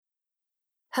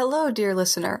Hello, dear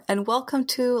listener, and welcome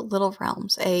to Little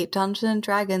Realms, a Dungeons &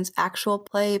 Dragons actual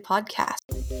play podcast.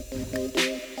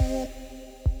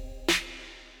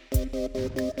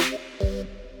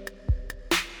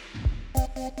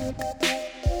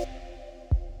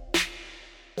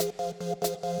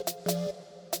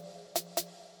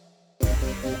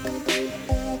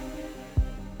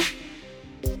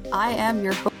 I am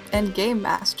your host and game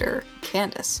master,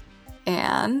 Candace,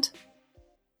 and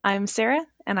I'm Sarah,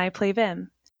 and I play Vim,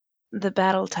 the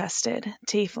battle-tested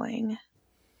tiefling.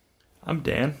 I'm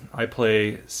Dan. I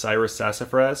play Cyrus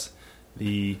Sassafras,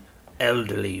 the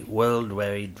elderly,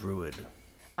 world-weary druid.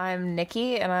 I'm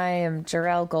Nikki, and I am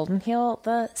Jarell Goldenheel,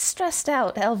 the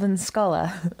stressed-out elven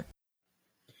Skulla.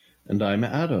 And I'm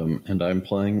Adam, and I'm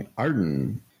playing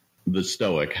Arden, the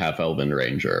stoic half-elven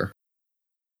ranger.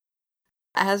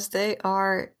 as they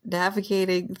are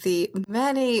navigating the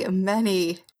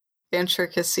many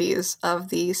intricacies of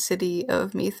the city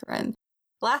of Mithrin.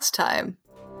 Last time,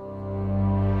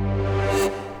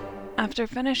 After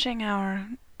finishing our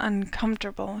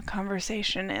uncomfortable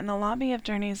conversation in the lobby of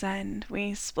Journey's End,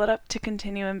 we split up to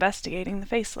continue investigating the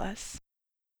Faceless.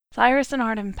 Cyrus and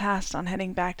Arden passed on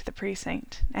heading back to the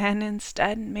precinct, and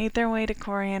instead made their way to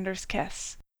Coriander's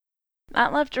Kiss.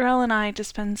 That left Jarell and I to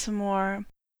spend some more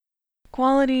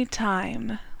quality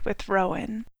time with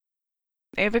Rowan.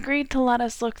 They've agreed to let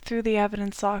us look through the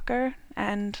evidence locker,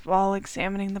 and while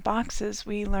examining the boxes,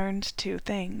 we learned two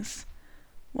things.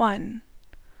 1.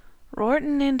 Rort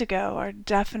and Indigo are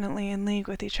definitely in league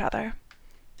with each other.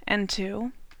 And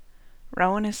 2.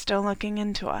 Rowan is still looking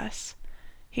into us.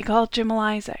 He called Jimmel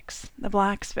Isaacs, the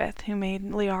blacksmith who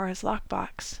made Liara's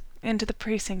lockbox, into the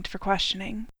precinct for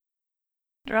questioning.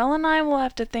 Jarell and I will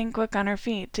have to think quick on our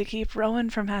feet to keep Rowan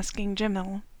from asking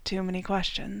Jimmel too many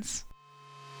questions.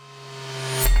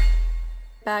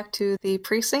 back to the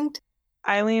precinct.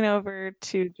 I lean over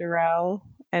to Jarell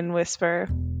and whisper,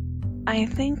 I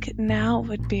think now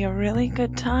would be a really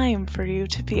good time for you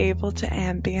to be able to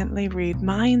ambiently read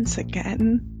minds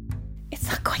again. It's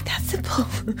not quite that simple.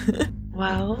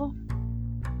 Well,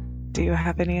 do you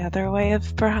have any other way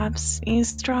of perhaps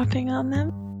eavesdropping on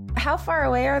them? How far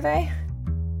away are they?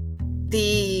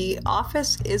 The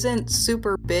office isn't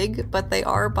super big, but they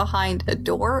are behind a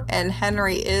door, and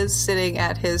Henry is sitting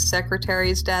at his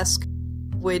secretary's desk,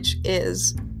 which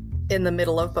is in the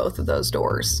middle of both of those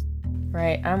doors.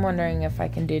 Right, I'm wondering if I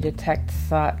can do detect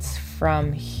thoughts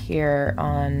from here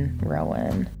on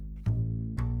Rowan.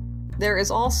 There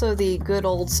is also the good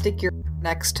old stick your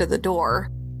next to the door.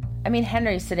 I mean,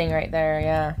 Henry's sitting right there,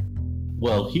 yeah.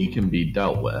 Well, he can be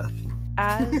dealt with.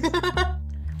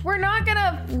 We're not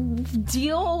gonna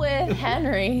deal with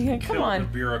Henry. Come Kill on. the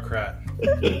bureaucrat.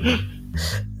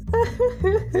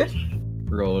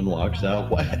 Rowan walks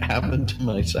out. What happened to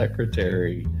my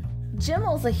secretary?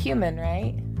 Jimmel's a human,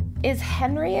 right? Is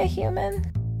Henry a human?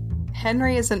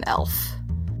 Henry is an elf.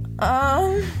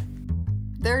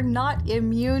 They're not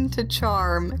immune to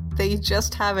charm, they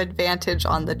just have advantage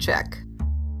on the check.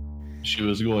 She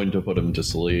was going to put him to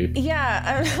sleep.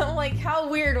 Yeah, I'm like, how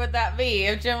weird would that be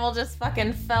if Jimmel just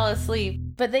fucking fell asleep?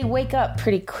 But they wake up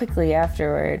pretty quickly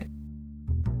afterward.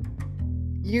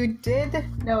 You did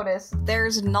notice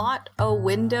there's not a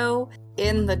window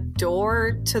in the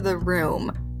door to the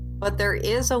room, but there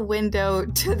is a window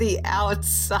to the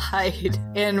outside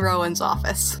in Rowan's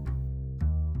office.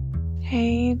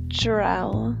 Hey,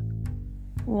 Jarell,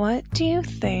 what do you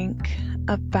think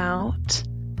about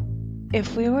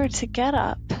if we were to get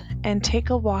up and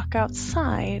take a walk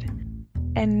outside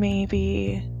and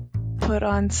maybe put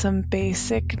on some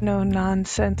basic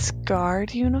no-nonsense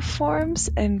guard uniforms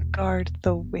and guard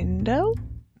the window?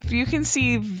 You can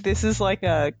see this is like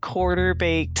a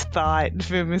quarter-baked thought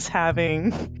Vim is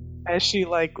having as she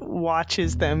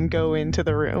watches them go into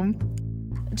the room.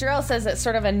 Jarell says it's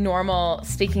sort of a normal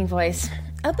speaking voice.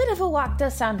 A bit of a walk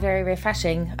does sound very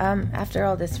refreshing, after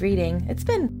all this reading. It's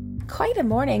been quite a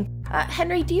morning.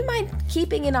 Henry, do you mind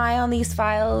keeping an eye on these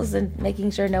files and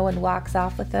making sure no one walks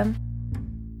off with them?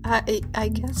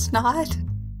 I guess not.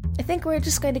 I think we're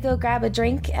just going to go grab a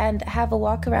drink and have a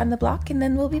walk around the block, and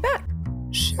then we'll be back.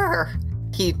 Sure.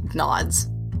 He nods,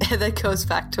 and then goes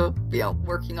back to,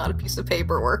 working on a piece of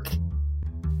paperwork.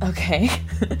 Okay.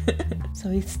 So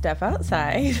we step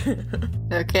outside.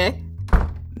 Okay.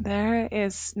 There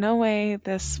is no way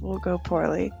this will go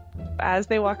poorly. As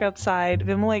they walk outside,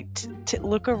 Vim will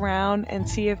look around and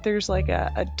see if there's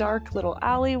a dark little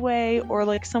alleyway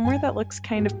or somewhere that looks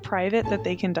kind of private that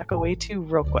they can duck away to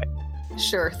real quick.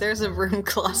 Sure, there's a room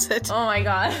closet. Oh my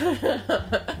god.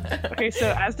 Okay,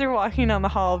 so as they're walking down the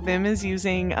hall, Vim is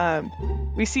using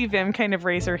We see Vim kind of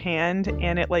raise her hand,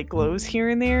 and it like glows here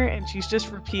and there, and she's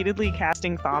just repeatedly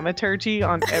casting thaumaturgy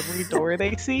on every door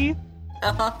they see.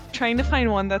 Trying to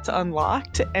find one that's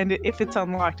unlocked, and if it's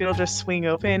unlocked, it'll just swing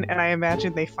open, and I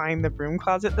imagine they find the broom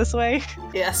closet this way.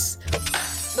 Yes.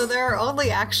 So there are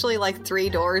only actually like 3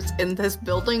 doors in this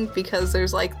building because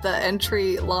there's like the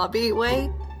entry lobby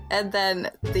way, and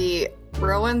then the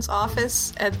Rowan's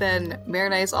office, and then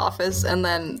Mirenai's office, and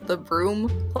then the broom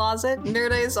closet.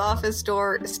 Mirenai's office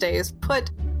door stays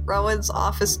put. Rowan's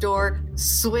office door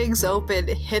swings open,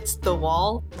 hits the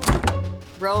wall.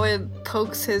 Rowan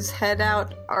pokes his head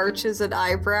out, arches an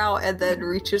eyebrow, and then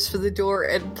reaches for the door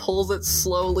and pulls it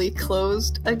slowly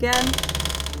closed again.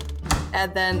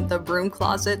 And then the broom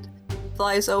closet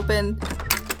flies open,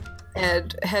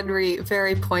 and Henry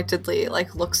very pointedly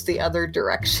looks the other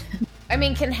direction. I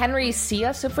mean, can Henry see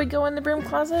us if we go in the broom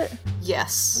closet?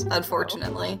 Yes,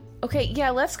 unfortunately. Okay, yeah,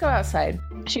 let's go outside.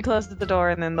 She closes the door,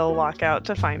 and then they'll walk out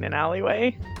to find an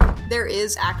alleyway. There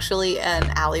is actually an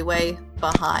alleyway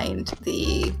behind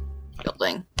the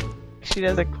building. She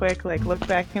does a quick, look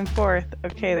back and forth.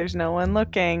 Okay, there's no one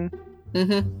looking.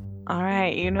 Mm-hmm. All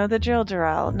right, you know the drill,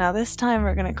 Jarrell. Now this time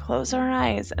we're going to close our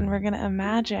eyes, and we're going to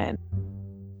imagine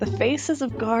the faces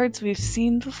of guards we've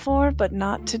seen before, but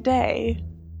not today.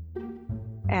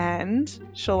 And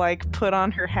she'll, put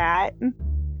on her hat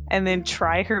and then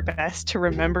try her best to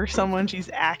remember someone she's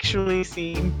actually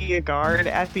seen be a guard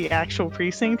at the actual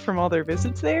precinct from all their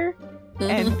visits there,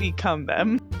 and become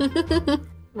them.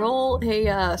 Roll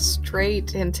a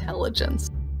straight intelligence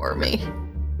for me.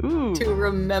 Ooh. To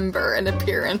remember an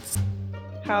appearance.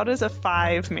 How does a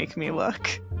 5 make me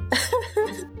look?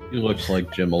 He looks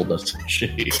like Jimmel, doesn't she?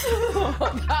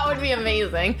 That would be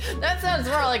amazing. That sounds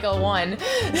more like a 1.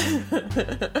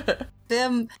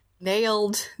 Vim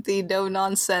nailed the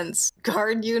no-nonsense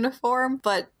guard uniform,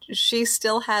 but she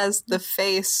still has the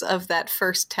face of that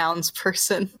first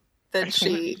townsperson that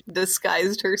she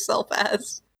disguised herself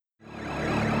as.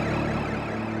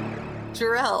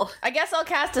 Jarrell. I guess I'll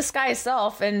cast Disguise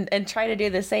Self and try to do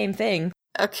the same thing.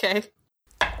 Okay.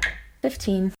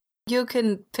 15. You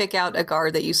can pick out a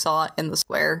guard that you saw in the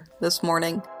square this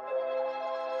morning.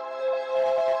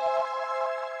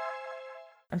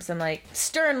 I'm some,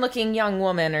 stern-looking young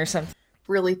woman or something.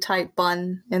 Really tight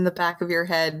bun in the back of your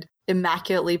head,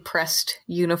 immaculately pressed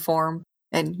uniform,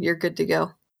 and you're good to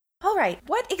go. All right,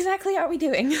 what exactly are we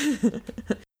doing?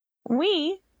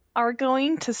 We are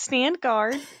going to stand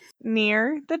guard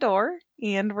near the door,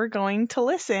 and we're going to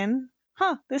listen.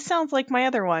 This sounds like my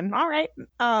other one. All right.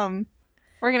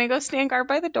 We're going to go stand guard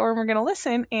by the door, and we're going to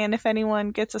listen, and if anyone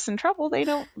gets us in trouble, they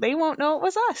won't know it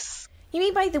was us. You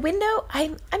mean by the window?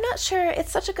 I'm not sure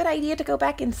it's such a good idea to go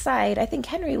back inside. I think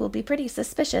Henry will be pretty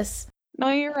suspicious.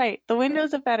 No, you're right. The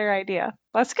window's a better idea.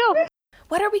 Let's go.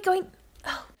 What are we going...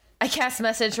 Oh. I cast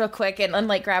message real quick and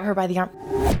grab her by the arm.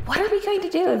 What are we going to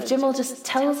do if Jimmel just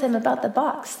tells him about the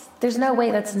box? There's no way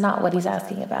that's not what he's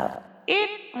asking about. It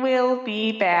will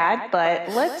be bad, but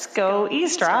let's go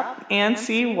eavesdrop and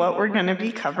see what we're going to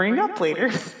be covering up later.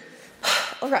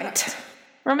 All right.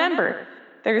 Remember,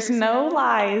 there's no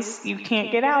lies you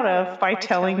can't get out of by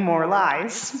telling more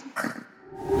lies.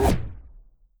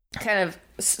 Kind of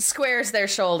squares their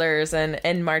shoulders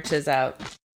and marches out.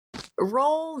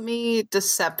 Roll me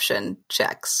deception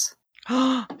checks.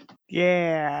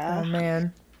 Yeah. Oh,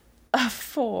 man. A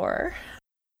 4.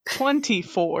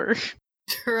 24.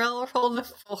 Jarrell rolled a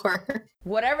 4.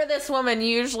 Whatever this woman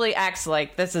usually acts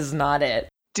like, this is not it.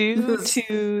 Due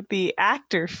to the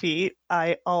actor feat,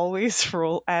 I always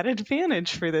roll at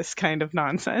advantage for this kind of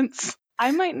nonsense.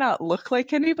 I might not look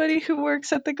like anybody who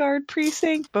works at the guard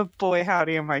precinct, but boy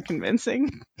howdy am I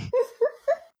convincing.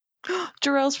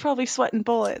 Jarrell's probably sweating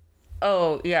bullets.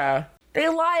 Oh, yeah. They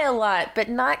lie a lot, but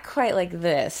not quite like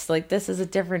this. This is a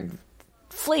different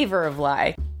flavor of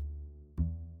lie.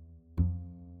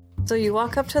 So you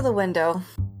walk up to the window.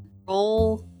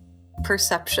 Roll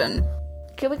perception.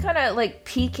 Can we kind of,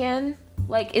 peek in?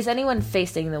 Is anyone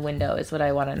facing the window is what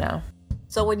I want to know.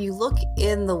 So when you look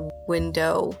in the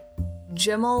window,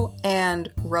 Jimmel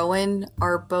and Rowan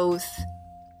are both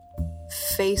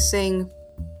facing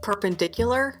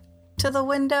perpendicular to the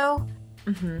window.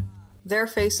 Mm-hmm. They're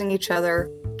facing each other.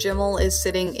 Jimmel is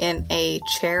sitting in a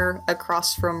chair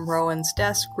across from Rowan's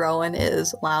desk. Rowan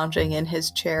is lounging in his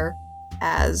chair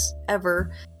as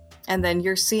ever. And then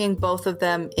you're seeing both of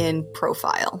them in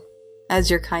profile as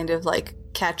you're kind of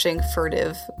catching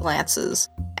furtive glances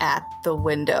at the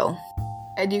window.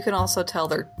 And you can also tell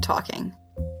they're talking.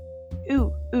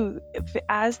 Ooh.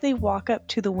 As they walk up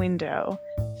to the window,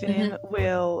 Vim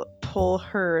will pull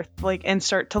her, and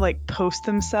start to, post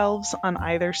themselves on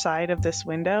either side of this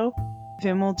window.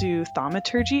 Vim will do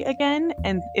thaumaturgy again,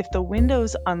 and if the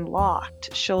window's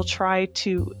unlocked, she'll try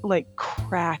to, like,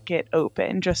 crack it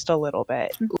open just a little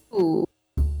bit. Ooh.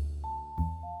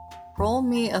 Roll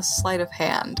me a sleight of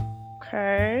hand.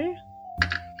 Okay.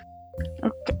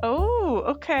 Oh,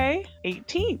 okay.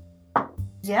 18.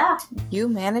 Yeah. You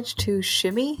manage to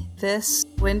shimmy this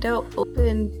window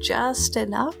open just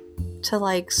enough to,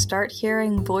 like, start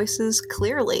hearing voices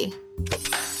clearly.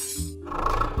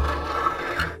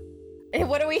 Hey,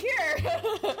 what do we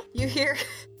hear?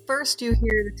 First you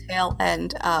hear the tail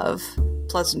end of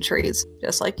pleasantries.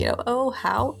 Just like, oh,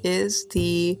 how is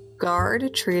the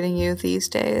guard treating you these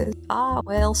days? Ah,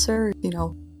 well, sir,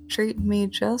 treating me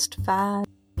just fine.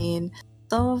 I mean,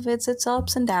 some of it's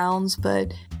ups and downs,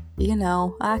 but,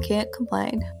 I can't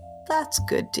complain. That's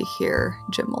good to hear,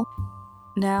 Jimmel.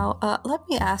 Now, let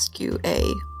me ask you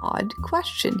a odd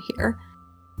question here.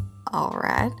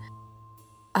 Alright.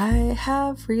 I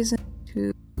have reason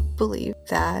to believe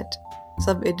that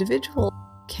some individual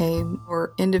came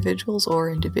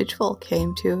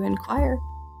to inquire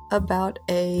about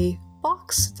a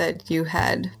box that you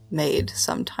had made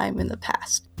sometime in the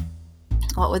past.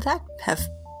 What would that have?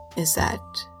 Is that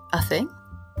a thing?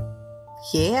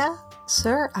 Yeah,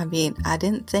 sir. I mean, I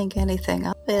didn't think anything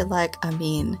of it.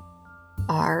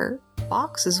 Our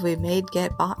boxes we made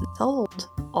get bought and sold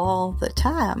all the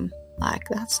time.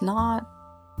 That's not...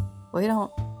 We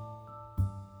don't...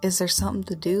 Is there something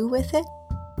to do with it?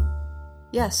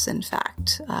 Yes, in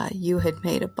fact, you had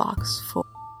made a box for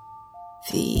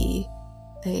a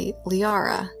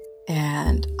Liara,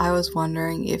 and I was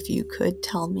wondering if you could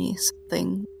tell me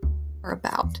something more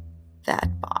about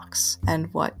that box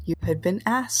and what you had been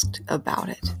asked about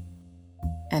it.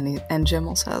 And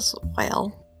Jimmel says,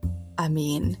 well, I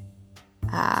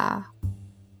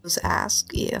was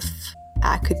asked if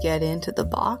I could get into the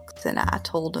box, and I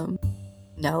told him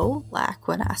no. Like,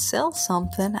 when I sell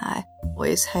something, I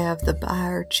always have the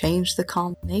buyer change the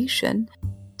combination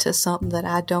to something that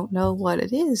I don't know what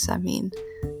it is. I mean,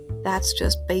 that's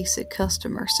just basic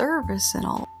customer service and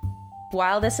all.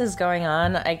 While this is going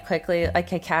on, I quickly, I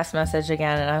cast message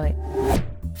again, and I'm like,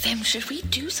 Vim, should we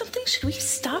do something? Should we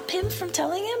stop him from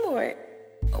telling him,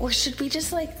 or should we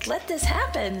just, let this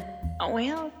happen? Oh,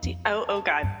 well, oh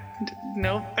God.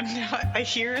 No, I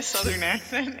hear a southern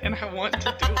accent, and I want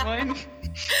to do one.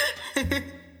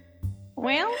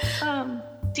 Well,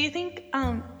 do you think,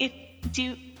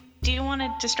 do you want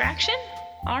a distraction?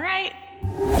 All right.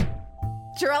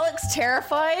 Jarell looks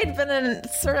terrified, but then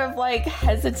sort of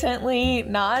hesitantly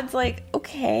nods,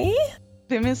 okay.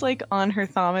 Vim is on her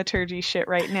thaumaturgy shit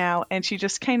right now, and she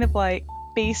just kind of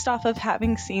based off of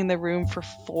having seen the room for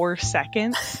 4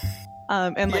 seconds,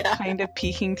 and kind of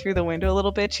peeking through the window a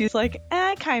little bit, she's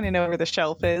I kind of know where the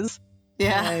shelf is.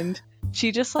 Yeah. And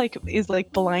she just is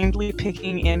blindly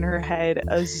picking in her head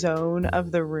a zone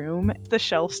of the room. The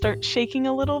shelf starts shaking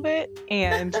a little bit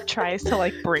and tries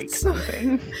to break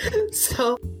something.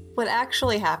 So what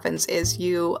actually happens is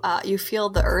you feel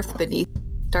the earth beneath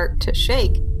start to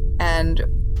shake, and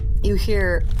you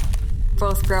hear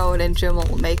both Rowan and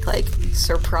Jimmel make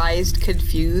surprised,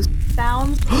 confused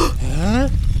sounds.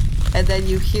 And then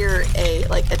you hear a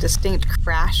distinct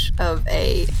crash of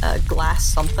a glass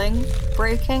something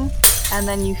breaking. And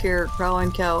then you hear Rowan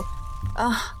go,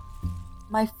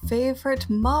 my favorite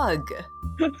mug.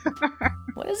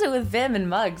 What is it with Vim and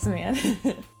mugs, man?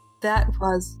 That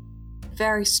was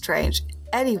very strange.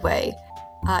 Anyway,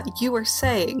 you were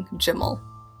saying, Jimmel.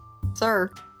 Sir,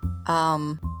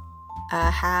 I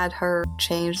had her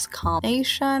change the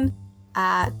combination.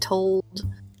 I told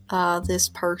this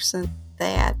person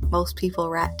that most people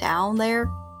write down their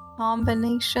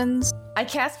combinations. I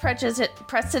cast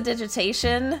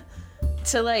prestidigitation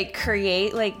to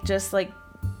create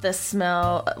the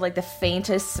smell, the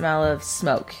faintest smell of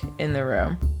smoke in the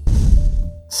room.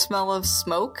 Smell of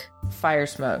smoke? Fire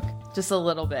smoke. Just a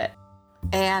little bit.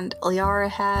 And Liara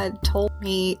had told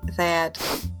me that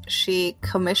she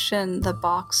commissioned the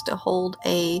box to hold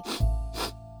a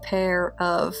pair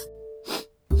of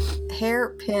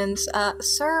hairpins.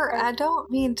 Sir, I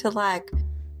don't mean to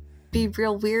be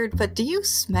real weird, but do you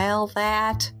smell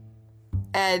that?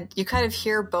 And you kind of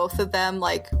hear both of them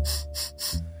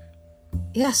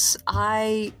yes,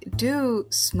 I do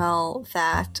smell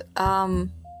that.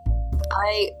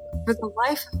 For the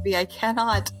life of me, I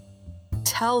cannot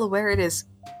tell where it is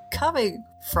coming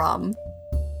from.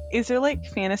 Is there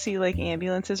fantasy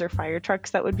ambulances or fire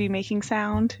trucks that would be making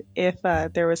sound if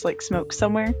there was smoke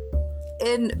somewhere?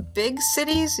 In big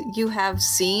cities, you have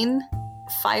seen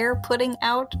fire putting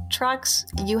out trucks.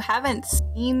 You haven't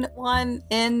seen one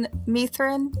in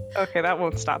Mithrin. Okay, that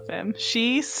won't stop him.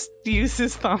 She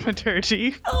uses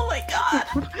thaumaturgy. Oh my god!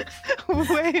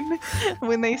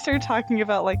 when they start talking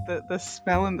about like the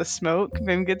smell and the smoke,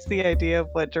 Vim gets the idea of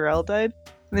what Darrell did.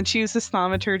 And then she uses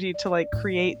thaumaturgy to like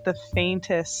create the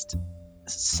faintest,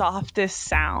 softest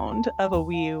sound of a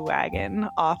wee wagon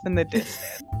off in the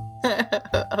distance.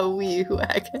 A wee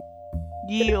wagon.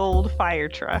 Ye old fire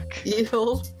truck. Ye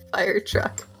old fire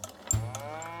truck.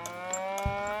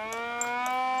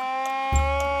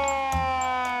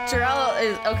 Darrell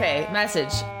is okay.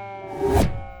 Message.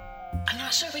 I'm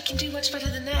not sure we can do much better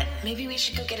than that. Maybe we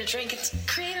should go get a drink and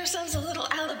create ourselves a little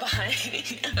alibi.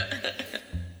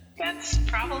 That's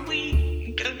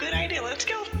probably a good idea. Let's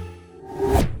go.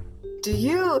 Do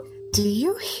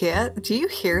you hear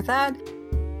that?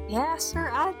 Yeah, sir,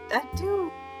 I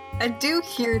do. I do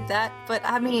hear that, but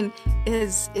I mean,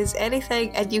 is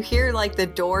anything, and you hear like the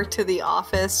door to the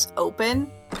office open,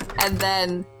 and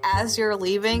then as you're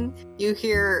leaving, you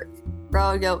hear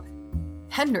Rowan go,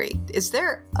 Henry, is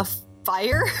there a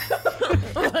fire?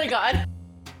 Oh my god.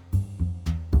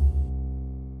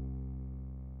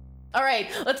 All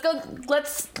right,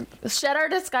 let's shed our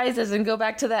disguises and go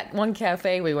back to that one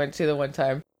cafe we went to the one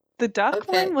time. The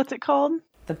duck one? What's it called?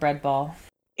 The bread ball.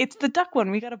 It's the duck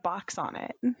one. We got a box on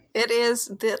it. It is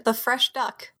the fresh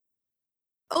duck.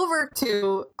 Over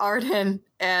to Arden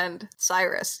and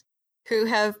Cyrus, who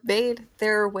have made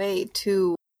their way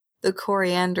to the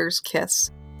Coriander's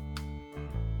Kiss,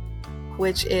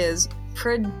 which is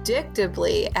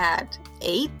predictably at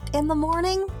 8 in the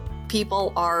morning.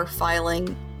 People are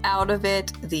filing out of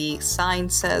it. The sign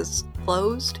says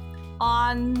closed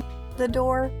on the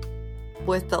door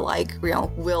with the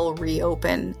will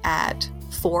reopen at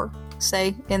 4,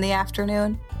 say, in the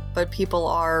afternoon. But people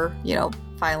are,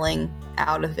 filing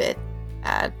out of it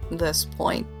at this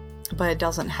point. But it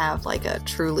doesn't have a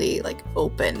truly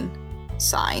open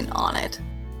sign on it.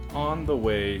 On the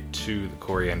way to the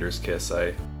Coriander's Kiss,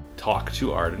 I talk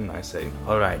to Arden. I say,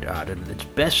 all right, Arden, it's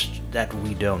best that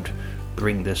we don't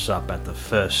bring this up at the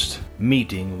first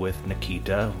meeting with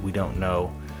Nikita. We don't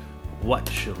know what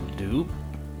she'll do.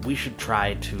 We should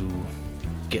try to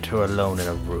get her alone in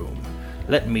a room.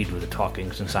 Let me do the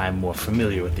talking, since I am more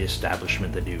familiar with the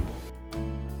establishment than you.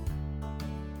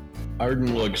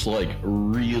 Arden looks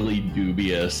really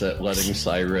dubious at letting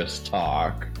Cyrus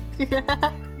talk.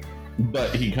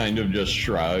 But he kind of just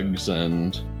shrugs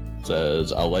and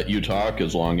says, I'll let you talk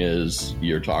as long as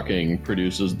your talking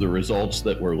produces the results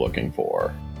that we're looking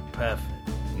for. Perfect.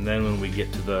 And then when we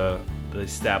get to the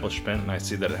establishment and I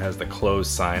see that it has the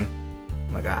closed sign,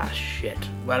 I'm like, shit.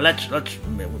 Well,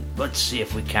 let's see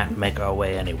if we can't make our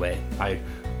way anyway. I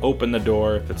open the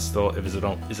door. Is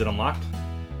it unlocked?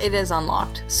 It is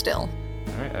unlocked still.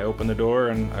 All right, I open the door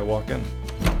and I walk in.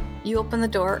 You open the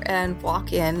door and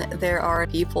walk in. There are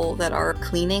people that are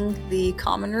cleaning the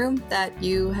common room that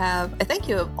I think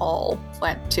you have all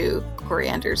went to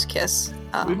Coriander's Kiss.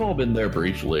 We've all been there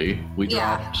briefly. We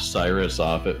dropped Cyrus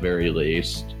off at very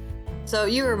least. So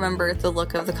you remember the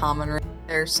look of the common room.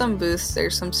 There's some booths,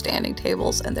 there's some standing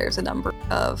tables, and there's 2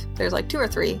 or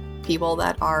 3 people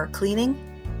that are cleaning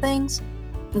things.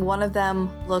 One of them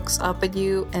looks up at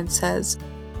you and says,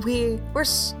 We're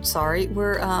sorry,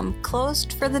 we're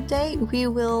closed for the day. We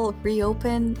will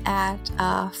reopen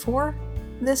at 4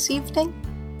 this evening.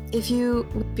 If you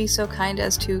would be so kind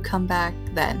as to come back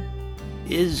then.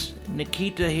 Is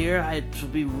Nikita here? It will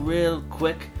be real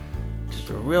quick. Just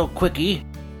a real quickie.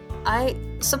 I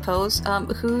suppose.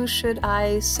 Who should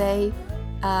I say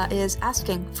is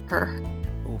asking for her?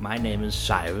 Oh, my name is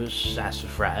Cyrus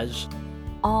Sassafras.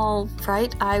 All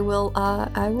right, I will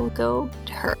go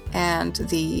to her. And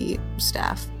the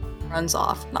staff walks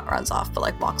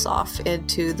off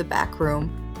into the back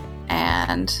room.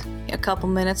 And a couple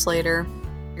minutes later,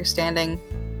 you're standing,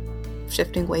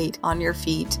 shifting weight on your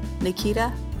feet.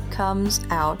 Nikita comes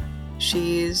out.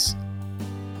 She's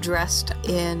dressed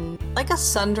in a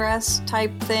sundress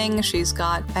type thing. She's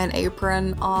got an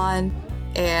apron on.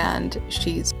 And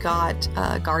she's got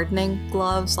gardening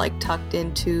gloves tucked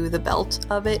into the belt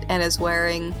of it, and is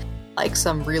wearing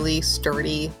some really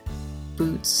sturdy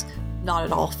boots, not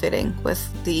at all fitting with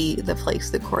the place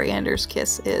that Coriander's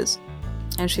Kiss is.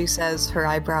 And she says, her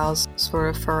eyebrows sort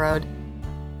of furrowed,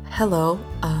 hello,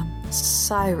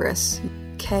 Cyrus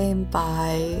came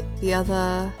by the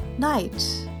other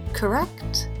night,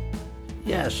 correct?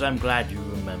 Yes, I'm glad you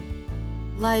remember.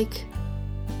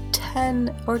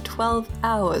 10 or 12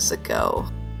 hours ago.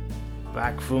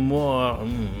 Back for more.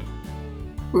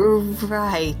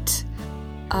 Right.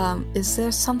 Is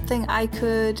there something I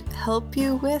could help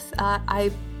you with?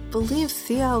 I believe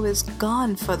Theo is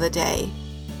gone for the day.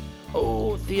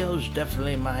 Oh, Theo's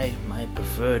definitely my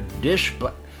preferred dish,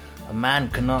 but a man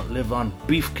cannot live on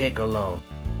beefcake alone.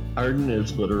 Arden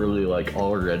is literally like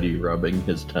already rubbing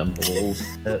his temples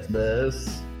at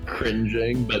this,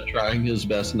 cringing, but trying his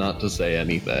best not to say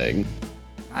anything.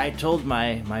 I told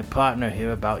my partner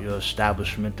here about your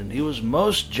establishment, and he was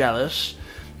most jealous,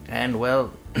 and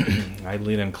well... I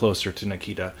lean in closer to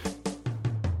Nikita.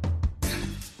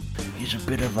 He's a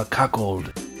bit of a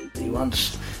cuckold.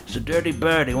 He's a dirty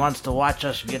bird. He wants to watch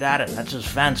us get at it. That's his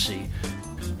fancy.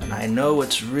 And I know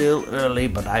it's real early,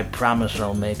 but I promise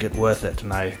I'll make it worth it.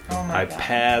 And I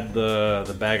pad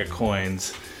the bag of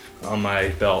coins on my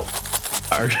belt.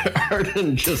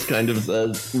 Arden just kind of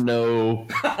says, no,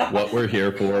 what we're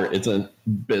here for isn't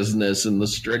business in the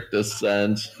strictest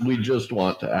sense. We just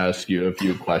want to ask you a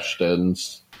few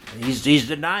questions. He's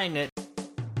denying it.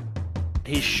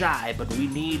 He's shy, but we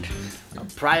need a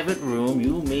private room,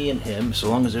 you, me, and him, so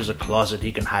long as there's a closet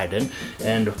he can hide in.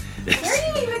 And where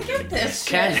do you even get this?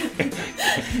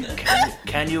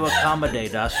 Can you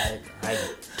accommodate us? I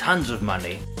have tons of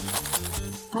money.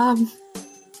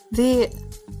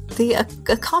 The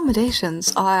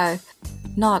accommodations are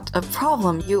not a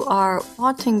problem. You are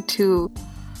wanting to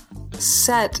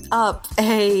set up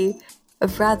a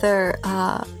rather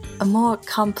a more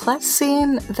complex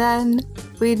scene than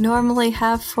we normally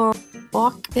have for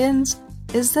walk-ins.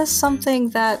 Is this something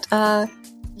that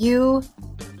you,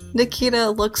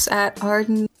 Nikita, looks at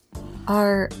Arden,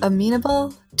 are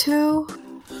amenable to?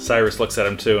 Cyrus looks at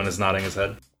him too and is nodding his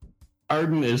head.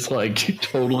 Arden is like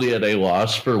totally at a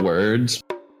loss for words.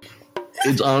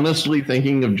 It's honestly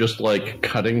thinking of just like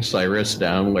cutting Cyrus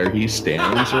down where he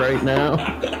stands right now.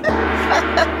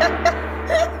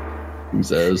 He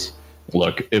says,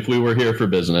 look, if we were here for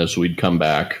business, we'd come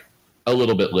back a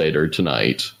little bit later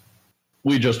tonight.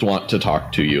 We just want to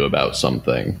talk to you about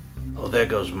something. Oh, there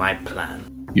goes my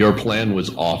plan. Your plan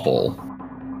was awful.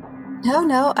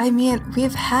 No, I mean,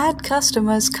 we've had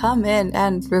customers come in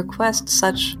and request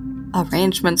such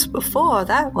arrangements before.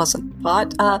 That wasn't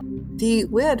part. The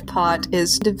weird part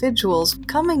is individuals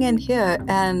coming in here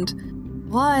and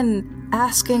one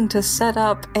asking to set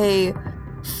up a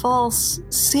false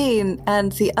scene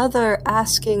and the other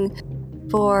asking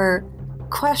for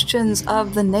questions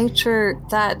of the nature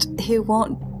that he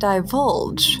won't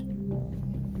divulge.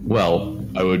 Well,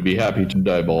 I would be happy to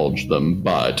divulge them,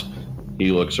 but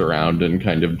he looks around and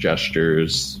kind of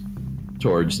gestures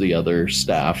towards the other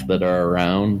staff that are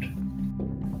around.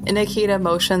 Nikita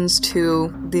motions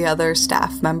to the other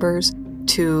staff members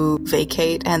to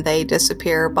vacate, and they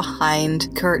disappear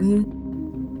behind curtain.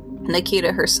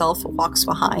 Nikita herself walks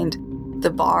behind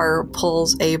the bar,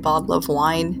 pulls a bottle of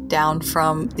wine down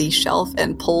from the shelf,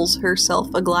 and pulls herself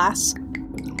a glass,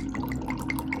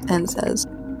 and says,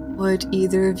 "Would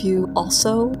either of you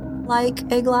also like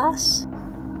a glass?"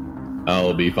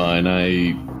 I'll be fine.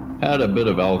 I had a bit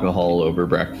of alcohol over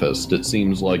breakfast. It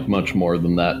seems like much more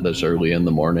than that this early in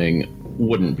the morning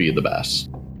wouldn't be the best.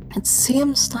 It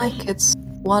seems like it's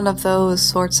one of those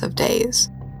sorts of days.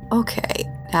 Okay,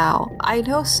 now, I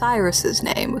know Cyrus's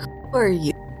name. Who are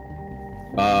you?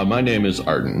 My name is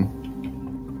Arden.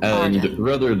 And Arden.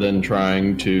 Rather than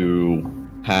trying to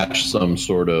hatch some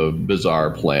sort of bizarre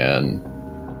plan,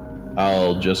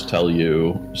 I'll just tell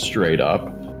you straight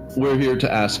up. We're here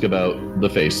to ask about the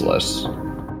Faceless.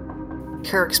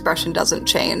 Her expression doesn't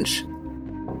change.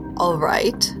 All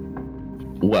right.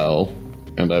 Well,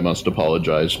 and I must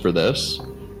apologize for this,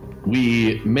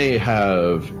 we may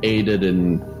have aided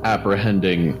in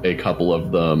apprehending a couple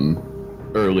of them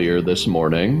earlier this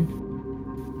morning,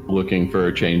 looking for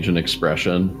a change in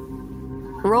expression.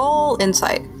 Roll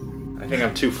insight. I think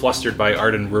I'm too flustered by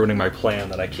Arden ruining my plan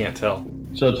that I can't tell.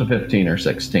 So it's a 15 or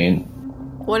 16.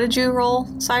 What did you roll,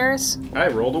 Cyrus? I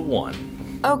rolled a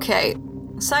 1. Okay.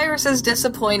 Cyrus is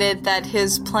disappointed that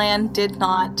his plan did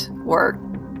not work.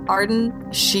 Arden,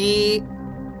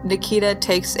 Nikita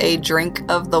takes a drink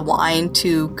of the wine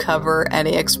to cover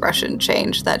any expression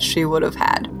change that she would have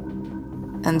had,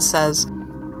 and says,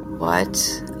 "What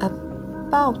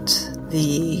about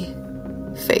the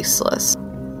Faceless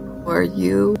were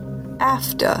you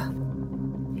after?"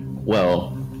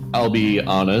 Well, I'll be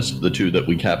honest, the two that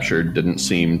we captured didn't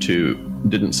seem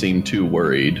too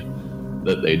worried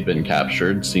that they'd been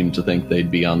captured, seemed to think they'd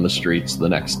be on the streets the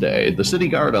next day. The city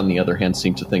guard, on the other hand,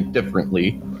 seemed to think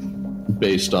differently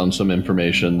based on some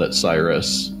information that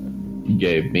Cyrus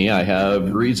gave me. I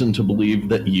have reason to believe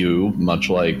that you,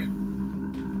 much like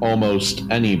almost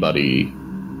anybody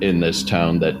in this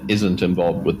town that isn't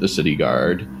involved with the city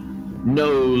guard,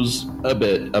 knows a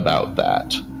bit about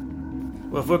that.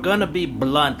 Well, if we're gonna be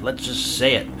blunt, let's just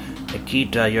say it.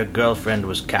 Nikita, your girlfriend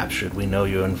was captured. We know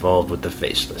you're involved with the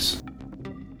Faceless.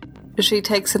 She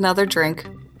takes another drink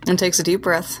and takes a deep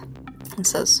breath and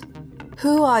says,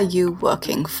 "Who are you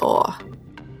working for?"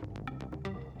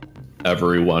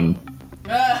 Everyone.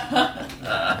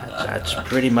 That's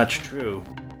pretty much true.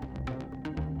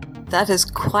 That is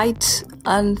quite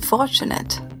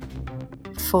unfortunate,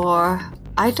 for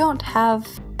I don't have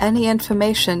any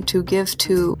information to give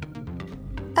to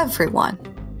everyone.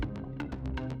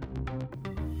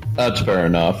 That's fair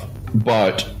enough,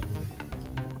 but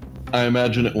I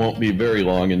imagine it won't be very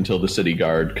long until the city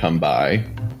guard come by.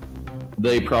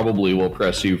 They probably will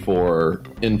press you for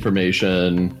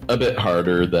information a bit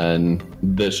harder than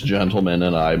this gentleman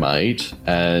and I might,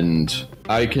 and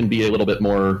I can be a little bit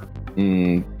more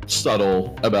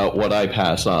subtle about what I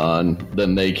pass on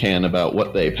than they can about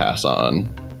what they pass on.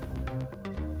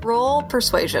 Roll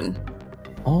persuasion.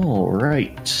 All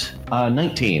right.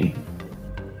 19.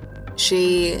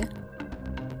 She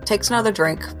takes another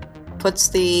drink, puts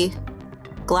the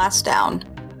glass down,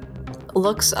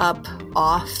 looks up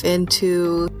off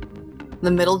into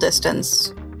the middle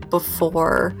distance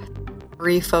before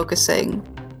refocusing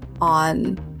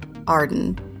on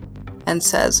Arden and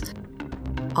says,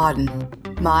 "Arden,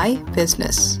 my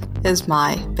business is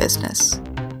my business.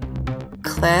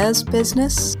 Claire's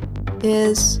business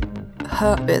is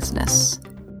her business.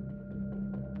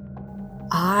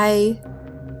 I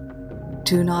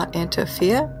do not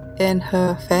interfere in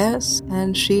her affairs,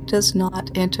 and she does not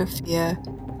interfere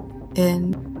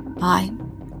in mine.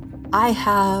 I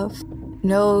have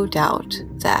no doubt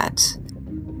that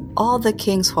all the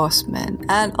king's horsemen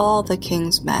and all the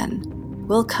king's men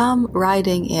will come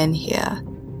riding in here,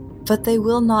 but they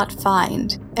will not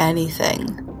find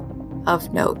anything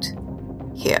of note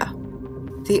here.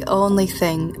 The only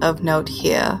thing of note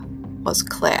here was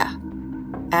Claire.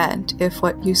 And if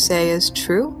what you say is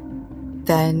true,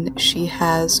 then she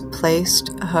has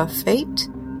placed her fate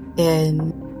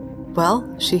in...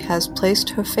 Well, she has placed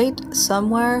her fate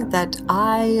somewhere that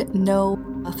I know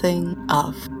nothing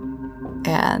of.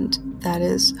 And that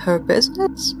is her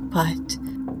business, but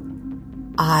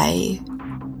I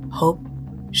hope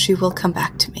she will come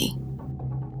back to me.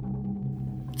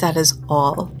 That is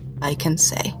all I can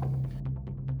say."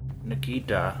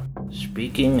 Nikita,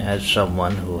 speaking as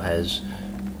someone who has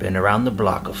been around the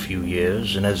block a few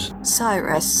years and has...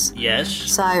 Cyrus. Yes?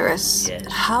 Cyrus. Yes.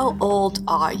 How old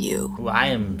are you? Well, I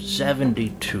am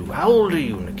 72. How old are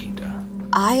you, Nikita?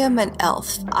 I am an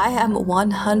elf. I am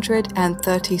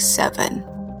 137.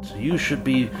 So you should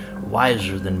be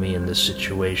wiser than me in this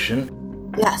situation.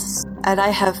 Yes, and I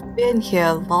have been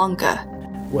here longer.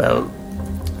 Well,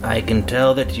 I can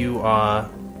tell that you are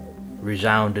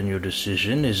resound in your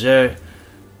decision. Is there,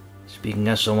 speaking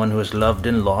as someone who has loved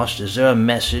and lost, is there a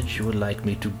message you would like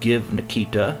me to give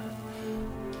Nikita?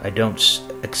 I don't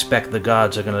expect the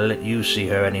gods are going to let you see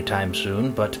her anytime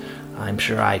soon, but I'm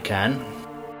sure I can.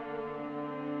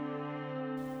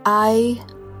 I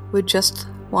would just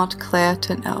want Claire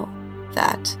to know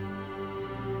that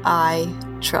I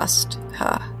trust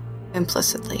her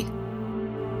implicitly.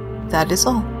 That is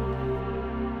all.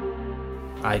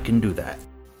 I can do that.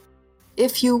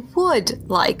 If you would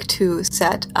like to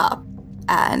set up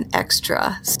an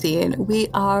extra scene, we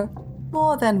are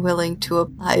more than willing to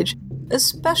oblige,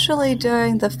 especially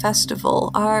during the festival.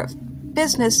 Our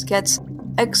business gets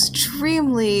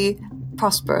extremely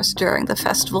prosperous during the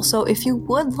festival, so if you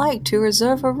would like to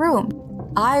reserve a room,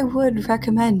 I would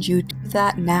recommend you do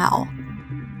that now.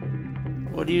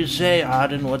 What do you say,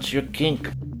 Arden? What's your kink?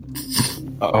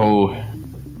 Oh,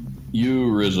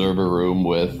 you reserve a room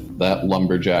with that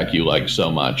lumberjack you like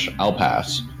so much. I'll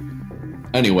pass.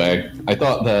 Anyway, I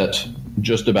thought that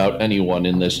just about anyone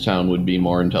in this town would be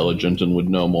more intelligent and would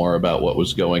know more about what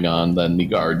was going on than the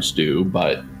guards do,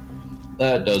 but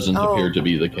that doesn't appear to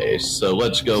be the case, so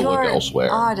let's go look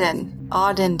elsewhere.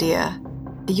 Arden, dear,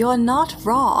 you're not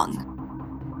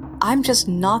wrong. I'm just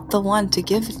not the one to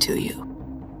give it to you.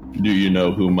 Do you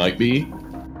know who might be?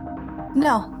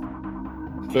 No.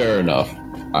 Fair enough.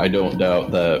 I don't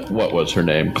doubt that, what was her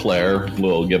name, Claire,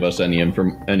 will give us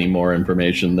any more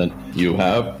information than you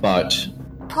have, but...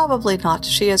 Probably not.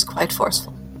 She is quite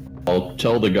forceful. I'll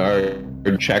tell the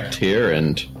guard checked here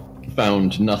and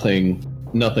found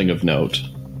nothing of note.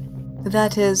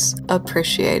 That is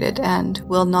appreciated and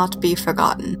will not be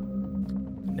forgotten.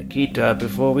 Nikita,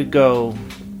 before we go,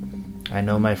 I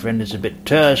know my friend is a bit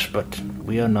terse, but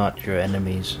we are not your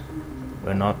enemies.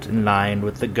 We're not in line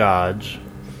with the gods,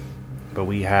 but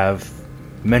we have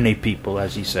many people,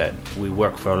 as he said. We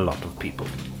work for a lot of people.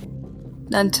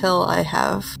 until I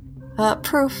have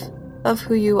proof of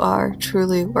who you are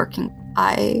truly working.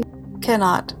 I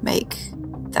cannot make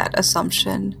that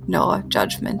assumption nor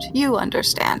judgment. You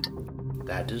understand.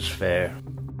 That is fair.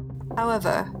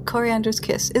 However, Coriander's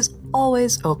Kiss is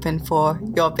always open for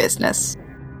your business.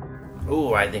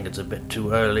 Oh, I think it's a bit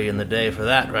too early in the day for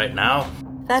that right now.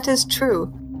 That is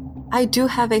true. I do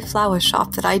have a flower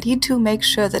shop that I need to make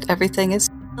sure that everything is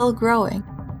still growing.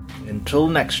 Until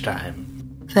next time.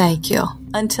 Thank you.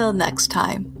 Until next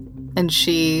time. And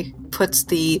she puts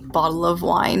the bottle of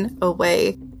wine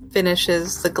away,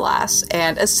 finishes the glass,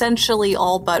 and essentially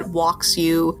all but walks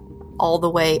you all the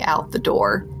way out the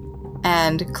door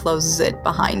and closes it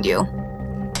behind you.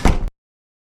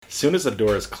 As soon as the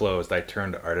door is closed, I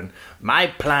turn to Arden. My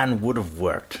plan would have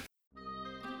worked.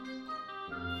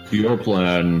 Your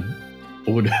plan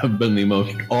would have been the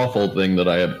most awful thing that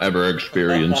I have ever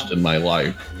experienced in my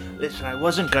life. Listen, I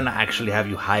wasn't gonna actually have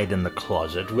you hide in the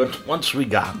closet. Once we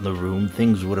got in the room,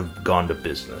 things would have gone to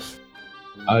business.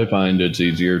 I find it's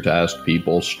easier to ask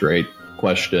people straight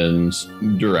questions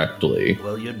directly.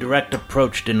 Well, your direct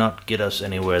approach did not get us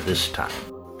anywhere this time.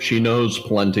 She knows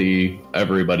plenty.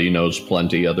 Everybody knows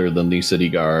plenty other than the city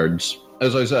guards.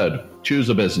 As I said, choose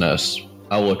a business.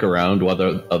 I'll look around what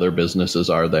other businesses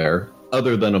are there,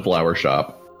 other than a flower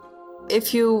shop.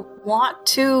 If you want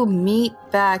to meet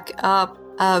back up,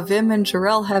 Vim and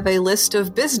Jarell have a list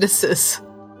of businesses.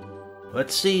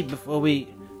 Let's see, before we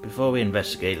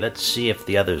investigate, let's see if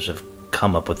the others have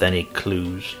come up with any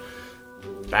clues.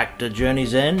 Back to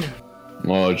Journey's End?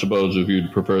 Well, I suppose if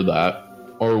you'd prefer that.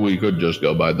 Or we could just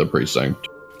go by the precinct.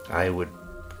 I would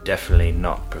definitely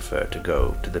not prefer to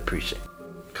go to the precinct.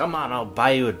 Come on, I'll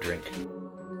buy you a drink.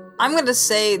 I'm going to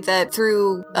say that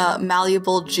through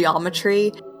malleable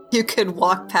geometry, you could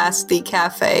walk past the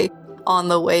cafe on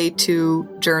the way to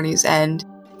Journey's End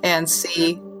and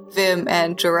see Vim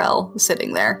and Jarell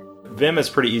sitting there. Vim is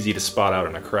pretty easy to spot out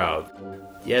in a crowd.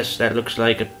 Yes, that looks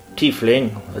like a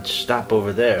tiefling. Let's stop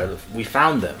over there. We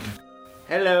found them.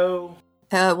 Hello.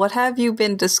 What have you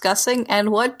been discussing, and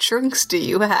what drinks do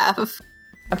you have?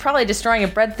 I'm probably destroying a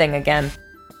bread thing again.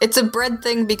 It's a bread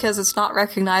thing because it's not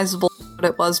recognizable what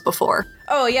it was before.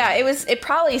 Oh yeah, it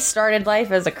probably started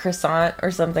life as a croissant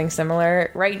or something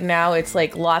similar. Right now it's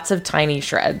like lots of tiny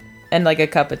shred and like a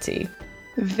cup of tea.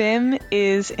 Vim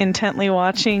is intently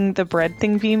watching the bread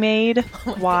thing be made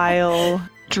while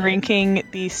drinking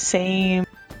the same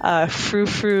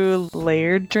frou-frou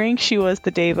layered drink she was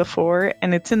the day before,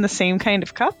 and it's in the same kind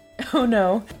of cup. Oh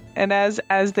no. And as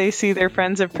they see their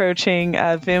friends approaching,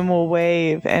 Vim will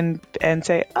wave and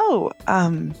say, "Oh,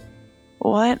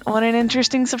 what an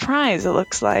interesting surprise! It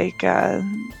looks like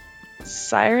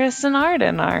Cyrus and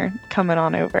Arden are coming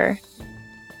on over."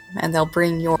 And they'll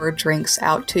bring your drinks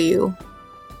out to you.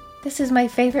 This is my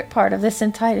favorite part of this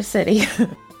entire city.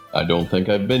 I don't think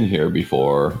I've been here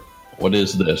before. What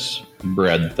is this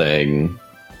bread thing?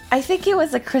 I think it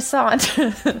was a croissant.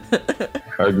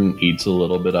 Arden eats a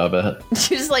little bit of it.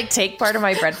 You just like take part of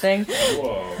my bread thing?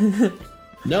 Whoa.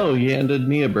 No, he handed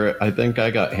me a bread. I think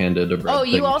I got handed a bread thing. Oh,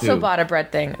 you also too. bought a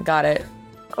bread thing. Got it.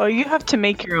 Oh, you have to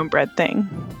make your own bread thing.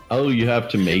 Oh, you have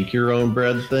to make your own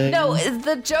bread thing? No,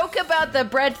 the joke about the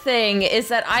bread thing is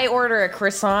that I order a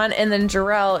croissant and then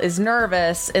Jarell is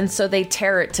nervous and so they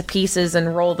tear it to pieces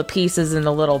and roll the pieces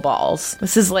into little balls.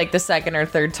 This is like the second or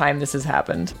third time this has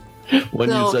happened. When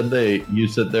you said you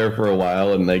sit there for a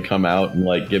while and they come out and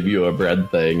like give you a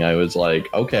bread thing, I was like,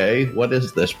 okay, what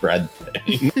is this bread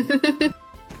thing?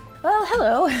 Well,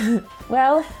 hello.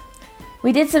 Well,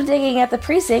 we did some digging at the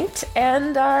precinct,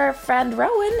 and our friend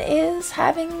Rowan is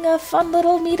having a fun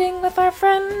little meeting with our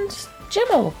friend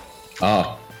Jimmo.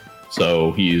 Ah,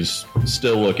 so he's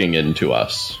still looking into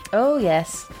us. Oh,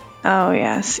 yes. Oh,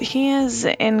 yes. He is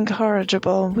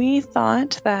incorrigible. We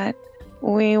thought that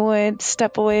we would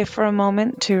step away for a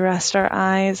moment to rest our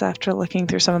eyes after looking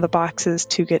through some of the boxes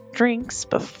to get drinks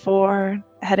before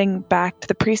heading back to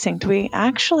the precinct. We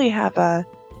actually have a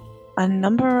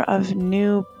number of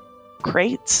new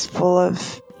crates full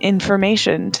of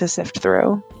information to sift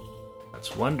through.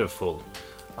 That's wonderful.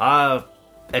 Our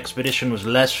expedition was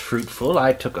less fruitful.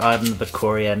 I took Arden the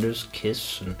Coriander's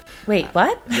Kiss and... Wait,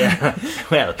 what? Yeah,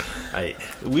 well,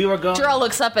 we were going... Jarell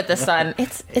looks up at the sun.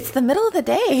 It's the middle of the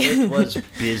day. It was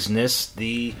business.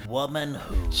 The woman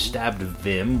who stabbed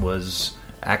Vim was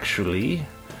actually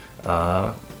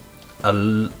a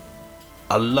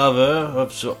lover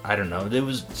of, so I don't know, there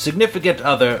was significant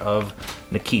other of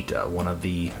Nikita, one of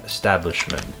the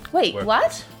establishment. Wait,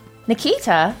 what?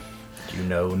 Nikita? Do you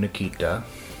know Nikita?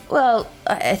 Well,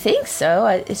 I think so.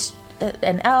 It's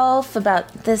an elf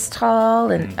about this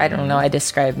tall, and I don't know, I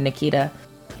described Nikita.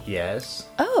 Yes?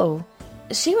 Oh,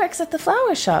 she works at the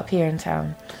flower shop here in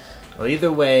town. Well,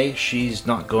 either way, she's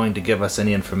not going to give us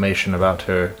any information about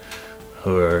her.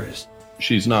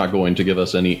 She's not going to give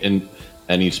us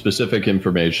any specific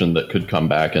information that could come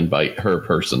back and bite her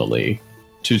personally.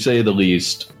 To say the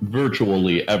least,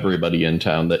 virtually everybody in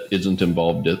town that isn't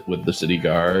involved with the city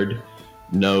guard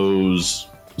knows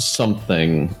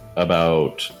something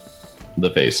about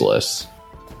the Faceless.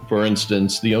 For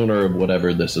instance, the owner of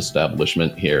whatever this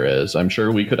establishment here is, I'm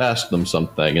sure we could ask them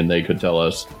something and they could tell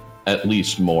us at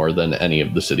least more than any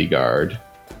of the city guard.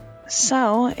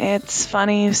 So, it's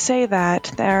funny you say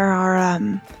that. There are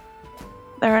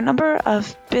a number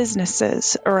of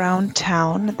businesses around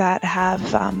town that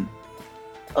have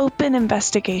open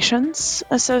investigations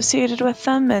associated with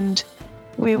them, and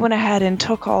we went ahead and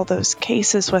took all those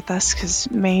cases with us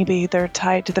because maybe they're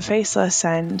tied to the Faceless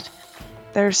and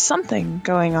there's something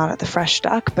going on at the Fresh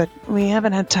Duck, but we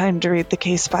haven't had time to read the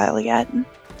case file yet.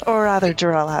 Or rather,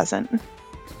 Jarrell hasn't.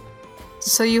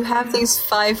 So you have these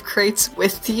 5 crates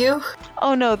with you?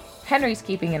 Oh no, Henry's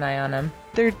keeping an eye on them.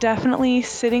 they're definitely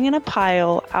sitting in a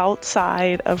pile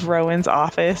outside of Rowan's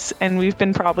office, and we've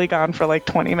been probably gone for like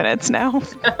 20 minutes now.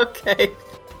 Okay.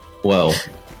 Well,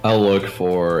 I'll look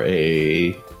for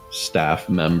a staff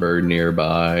member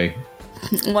nearby.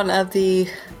 One of the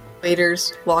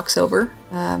waiters walks over.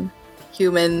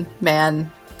 Human,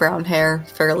 man, brown hair,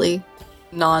 fairly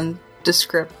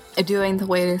nondescript. Doing the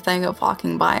waiter thing of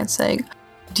walking by and saying,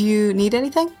 "Do you need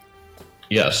anything?"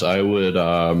 Yes, I would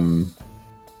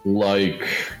like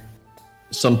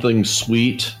something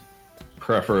sweet,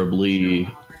 preferably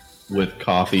with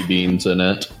coffee beans in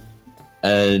it.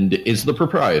 And is the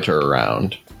proprietor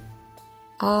around?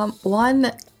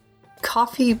 One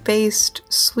coffee-based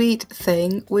sweet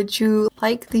thing. Would you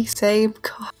like the same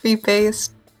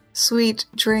coffee-based sweet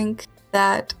drink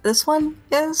that this one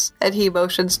is? And he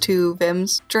motions to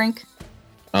Vim's drink.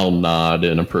 I'll nod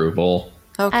in approval.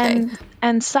 Okay.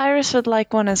 And Cyrus would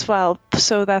like one as well,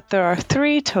 so that there are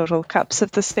 3 total cups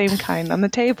of the same kind on the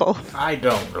table. I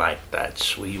don't like that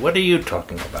sweet. What are you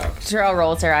talking about? Jarrell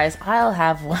rolls her eyes. I'll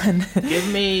have one. Give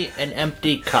me an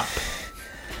empty cup.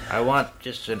 I want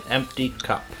just an empty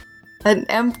cup. An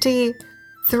empty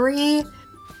 3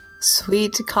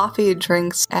 sweet coffee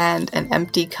drinks and an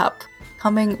empty cup.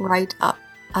 Coming right up.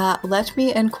 Let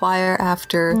me inquire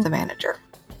after the manager.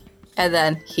 And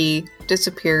then he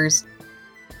disappears.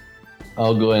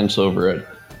 I'll glance over at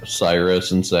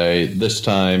Cyrus and say, this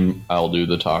time I'll do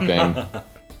the talking.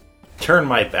 Turn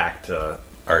my back to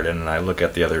Arden and I look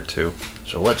at the other 2.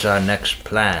 So what's our next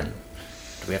plan?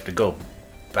 Do we have to go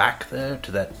back there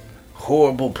to that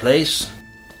horrible place?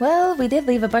 Well, we did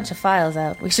leave a bunch of files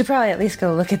out. We should probably at least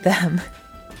go look at them.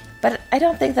 But I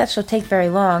don't think that should take very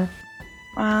long.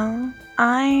 Well,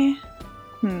 I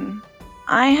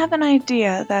have an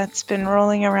idea that's been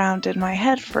rolling around in my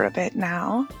head for a bit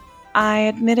now. I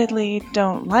admittedly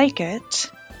don't like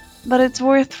it, but it's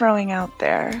worth throwing out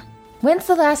there. When's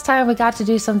the last time we got to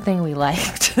do something we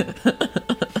liked?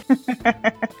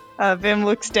 Vim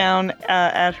looks down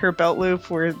at her belt loop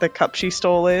where the cup she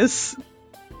stole is.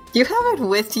 You have it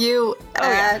with you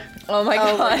at... Oh my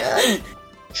god.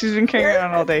 She's been carrying it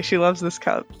on all day. She loves this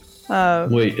cup.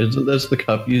 Wait, isn't this the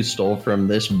cup you stole from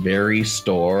this very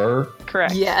store?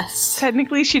 Correct. Yes.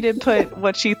 Technically, she did put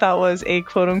what she thought was a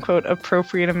quote-unquote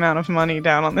appropriate amount of money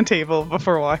down on the table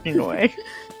before walking away.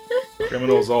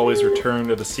 Criminals always return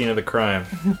to the scene of the crime.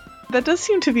 That does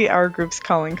seem to be our group's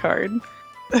calling card.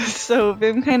 So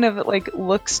Vim kind of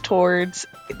looks towards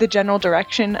the general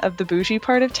direction of the bougie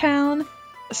part of town,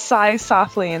 sighs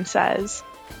softly and says,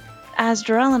 "As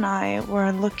Jarrell and I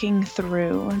were looking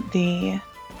through the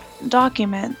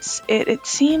documents, it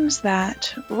seems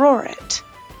that Rorit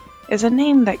is a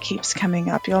name that keeps coming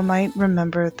up. You might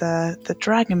remember the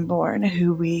Dragonborn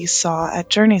who we saw at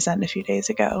Journey's End a few days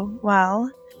ago.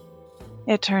 Well,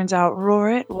 it turns out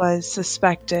Rorit was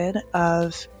suspected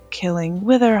of killing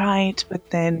Witherheight,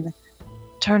 but then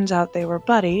turns out they were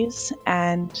buddies,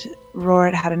 and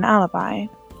Rorit had an alibi.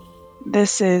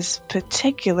 This is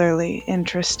particularly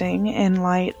interesting in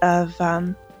light of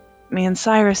me and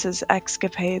Cyrus's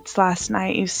escapades last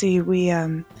night. You see, we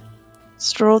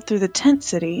strolled through the tent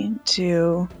city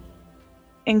to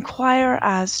inquire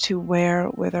as to where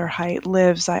Witherheight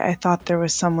lives. I thought there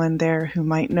was someone there who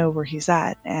might know where he's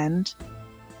at, and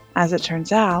as it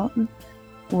turns out,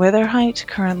 Witherheight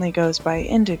currently goes by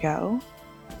Indigo,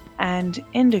 and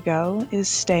Indigo is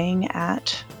staying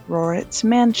at Rorit's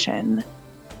mansion.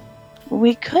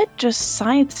 We could just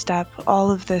sidestep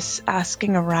all of this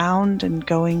asking around and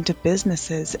going to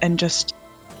businesses and just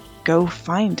go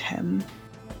find him."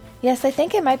 Yes, I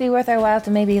think it might be worth our while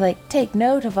to maybe, take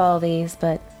note of all these,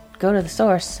 but go to the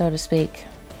source, so to speak.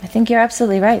 I think you're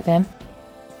absolutely right, Vim.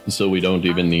 So we don't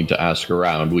even need to ask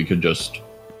around. We could just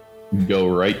go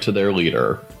right to their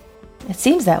leader. It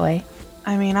seems that way.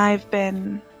 I mean, I've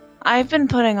been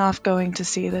putting off going to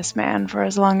see this man for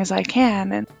as long as I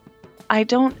can, and I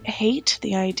don't hate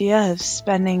the idea of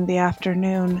spending the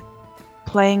afternoon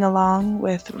playing along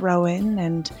with Rowan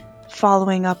and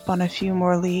following up on a few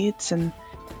more leads and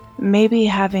maybe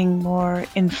having more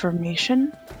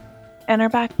information in our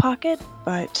back pocket,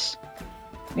 but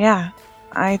yeah,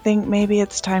 I think maybe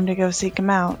it's time to go seek him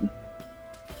out.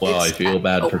 Well, I feel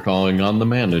bad for calling on the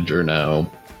manager now.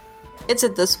 It's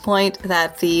at this point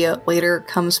that the waiter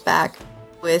comes back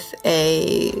with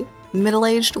a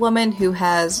middle-aged woman who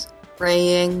has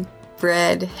graying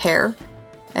red hair,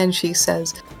 and she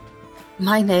says,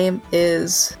 "My name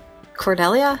is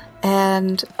Cornelia,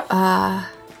 and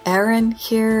Aaron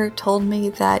here told me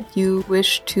that you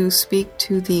wish to speak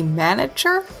to the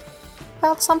manager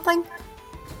about something?"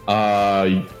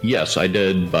 Yes, I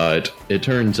did, but it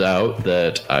turns out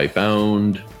that I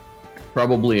found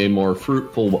probably a more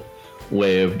fruitful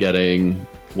way of getting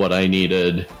what I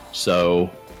needed, so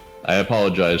I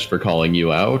apologize for calling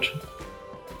you out.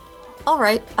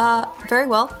 Alright, very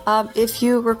well. If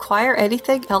you require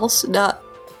anything else,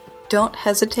 don't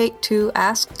hesitate to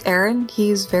ask Aaron.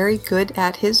 He's very good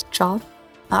at his job,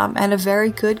 and a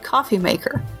very good coffee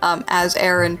maker. As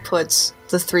Aaron puts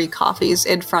the 3 coffees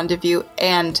in front of you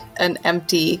and an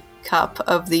empty cup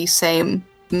of the same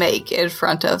make in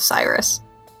front of Cyrus.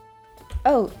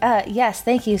 Oh, yes,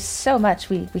 thank you so much.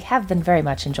 We have been very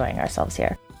much enjoying ourselves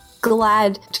here.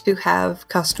 Glad to have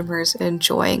customers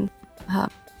enjoying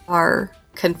our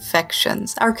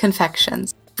confections.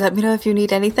 Let me know if you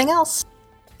need anything else.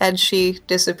 And she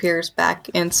disappears back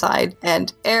inside,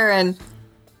 and Aaron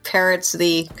parrots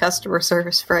the customer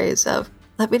service phrase of,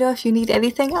 "Let me know if you need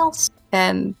anything else,"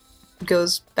 and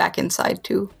goes back inside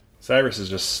too. Cyrus is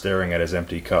just staring at his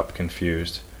empty cup,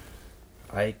 confused.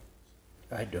 I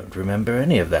don't remember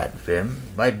any of that, Vim.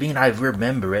 I mean, I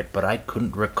remember it, but I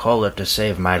couldn't recall it to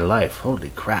save my life. Holy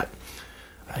crap.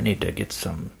 I need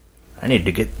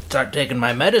to start taking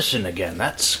my medicine again.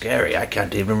 That's scary. I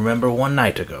can't even remember one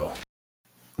night ago.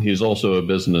 He's also a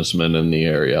businessman in the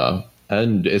area,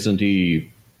 and isn't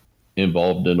he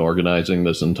involved in organizing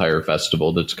this entire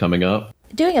festival that's coming up?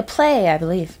 Doing a play, I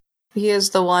believe. He is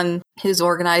the one who's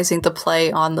organizing the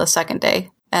play on the second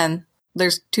day, and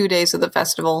there's 2 days of the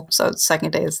festival, so the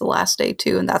second day is the last day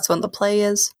too, and that's when the play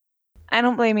is. I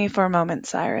don't blame you for a moment,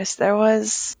 Cyrus. There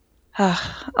was a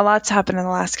lot's happened in the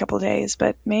last couple of days,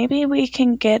 but maybe we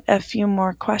can get a few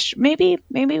more questions. Maybe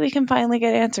we can finally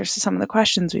get answers to some of the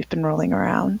questions we've been rolling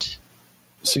around.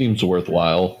 Seems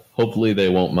worthwhile. Hopefully they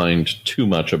won't mind too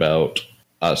much about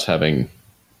us having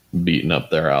beaten up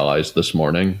their allies this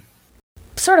morning.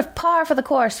 Sort of par for the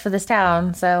course for this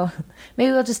town, so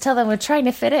maybe we'll just tell them we're trying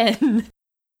to fit in.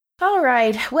 All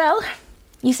right, well,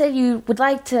 you said you would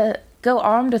like to go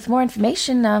armed with more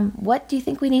information. What do you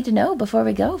think we need to know before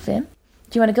we go, Vim?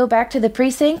 Do you want to go back to the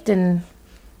precinct and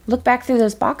look back through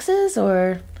those boxes,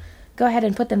 or go ahead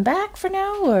and put them back for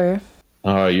now, or?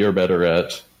 You're better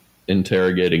at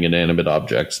interrogating inanimate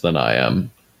objects than I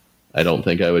am. I don't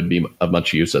think I would be of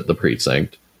much use at the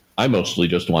precinct. I mostly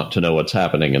just want to know what's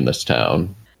happening in this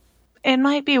town. It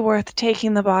might be worth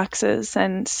taking the boxes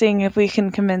and seeing if we can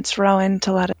convince Rowan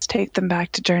to let us take them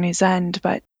back to Journey's End,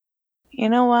 but you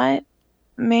know what?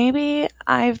 Maybe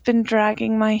I've been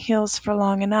dragging my heels for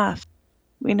long enough.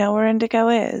 We know where Indigo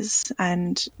is,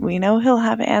 and we know he'll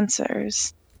have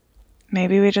answers.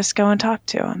 Maybe we just go and talk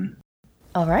to him.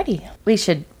 Alrighty. We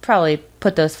should probably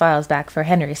put those files back for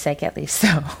Henry's sake at least,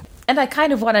 so. And I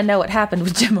kind of want to know what happened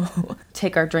with Jimmo.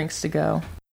 Take our drinks to go.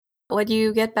 When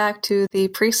you get back to the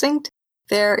precinct,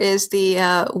 there is the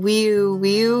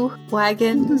Wii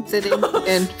wagon sitting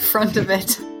in front of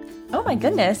it. Oh my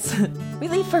goodness. We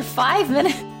leave for 5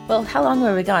 minutes. Well, how long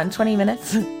were we gone? 20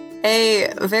 minutes?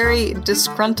 A very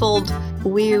disgruntled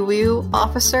Wii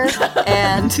officer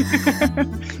and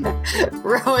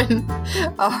Rowan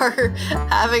are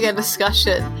having a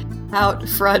discussion out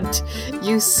front.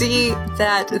 You see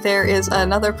that there is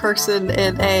another person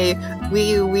in a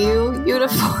Wii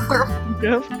uniform.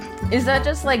 Yep. Is that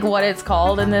just like what it's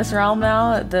called in this realm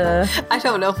now? I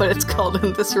don't know what it's called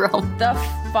in this realm. The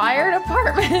fire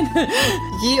department?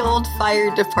 Ye old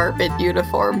fire department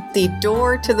uniform. The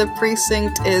door to the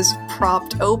precinct is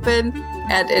propped open,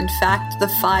 and in fact the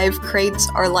 5 crates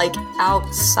are like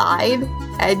outside,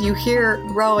 and you hear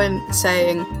Rowan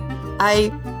saying,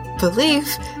 I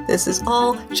believe this is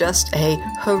all just a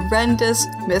horrendous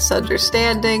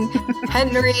misunderstanding.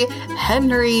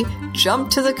 Henry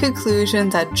jumped to the conclusion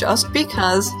that just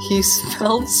because he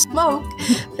smelled smoke,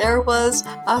 there was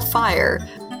a fire.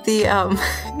 The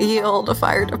Eolda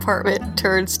Fire Department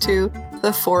turns to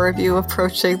the four of you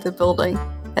approaching the building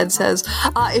and says,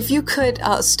 if you could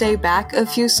stay back a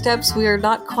few steps, we are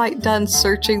not quite done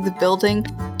searching the building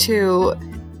to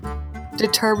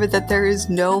determine that there is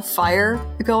no fire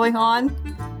going on.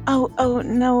 Oh,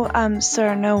 no,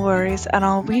 sir, no worries at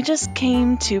all. We just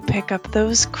came to pick up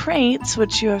those crates,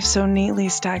 which you have so neatly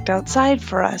stacked outside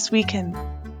for us. We can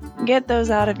get those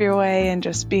out of your way and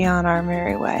just be on our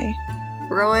merry way.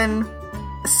 Rowan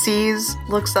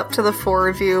looks up to the four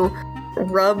of you,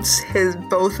 rubs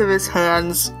both of his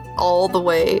hands all the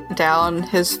way down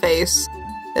his face,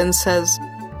 and says,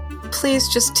 please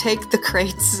just take the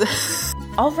crates.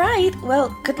 All right.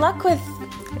 Well, good luck with...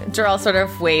 Jarell sort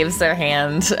of waves their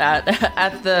hand at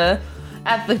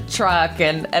the truck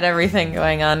and at everything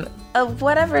going on.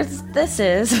 Whatever this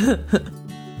is.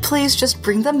 Please just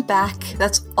bring them back.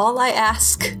 That's all I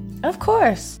ask. Of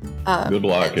course. Good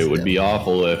luck. It would be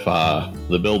awful if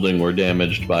the building were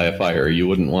damaged by a fire. You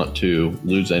wouldn't want to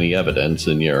lose any evidence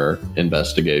in your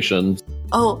investigations.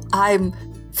 Oh, I'm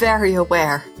very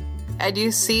aware. And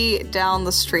you see down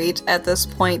the street at this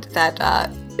point that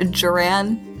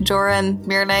Joran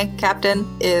Mirne, Captain,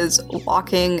 is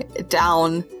walking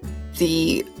down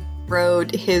the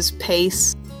road, his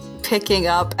pace picking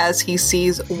up as he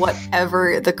sees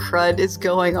whatever the crud is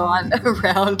going on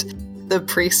around the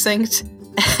precinct.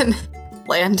 And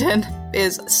Landon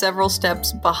is several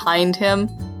steps behind him,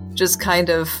 just kind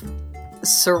of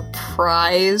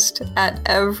surprised at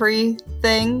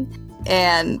everything.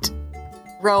 And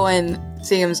Rowan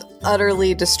seems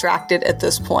utterly distracted at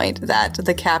this point that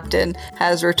the captain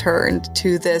has returned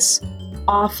to this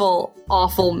awful,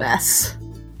 awful mess.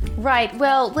 Right,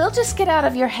 well, we'll just get out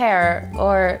of your hair,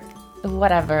 or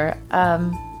whatever. I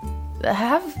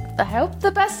hope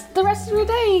the rest of your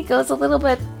day goes a little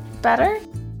bit better.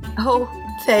 Oh,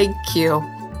 thank you.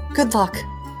 Good luck.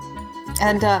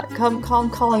 And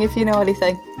come calling if you know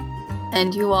anything.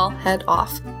 And you all head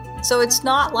off. So it's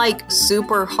not like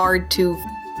super hard to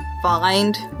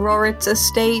find Rorit's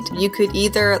estate. You could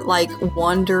either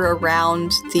wander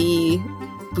around the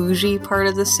bougie part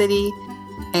of the city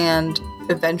and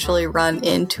eventually run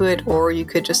into it, or you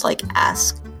could just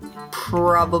ask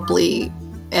probably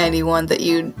anyone that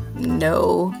you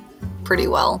know pretty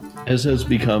well. As has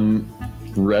become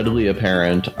readily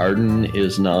apparent, Arden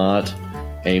is not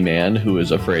a man who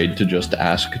is afraid to just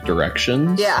ask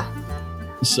directions. Yeah.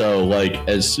 So,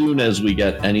 as soon as we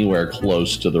get anywhere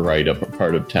close to the right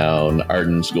part of town,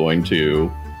 Arden's going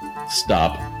to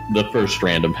stop the first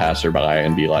random passerby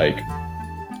and be like,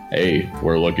 hey,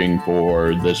 we're looking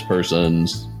for this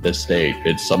person's estate.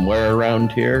 It's somewhere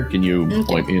around here. Can you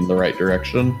point me in the right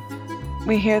direction?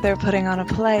 We hear they're putting on a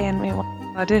play and we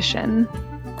want to audition.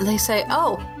 They say,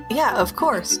 oh, yeah, of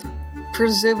course.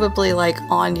 Presumably,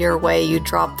 on your way, you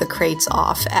drop the crates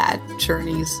off at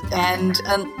Journey's End.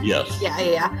 Yes.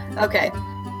 Yeah. Okay.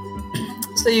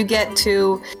 So you get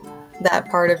to that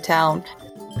part of town,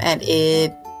 and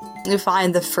you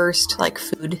find the first,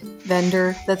 food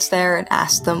vendor that's there and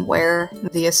ask them where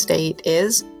the estate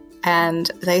is.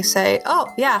 And they say, oh,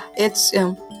 yeah, it's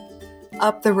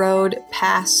up the road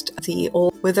past the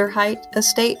old Witherheight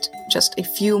estate, just a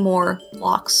few more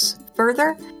blocks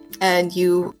further. And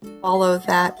you follow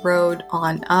that road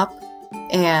on up,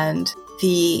 and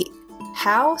the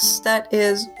house that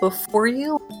is before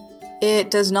you, it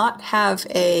does not have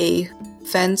a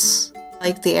fence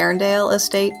like the Arendelle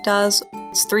estate does.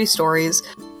 It's 3 stories,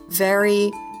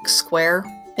 very square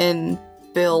in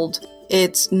build.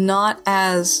 It's not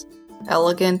as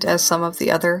elegant as some of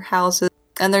the other houses,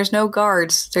 and there's no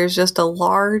guards. There's just a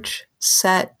large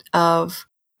set of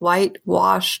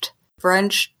whitewashed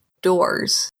French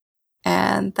doors.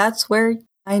 And that's where you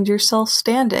find yourself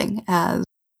standing as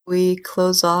we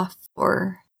close off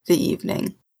for the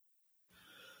evening.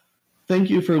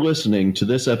 Thank you for listening to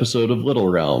this episode of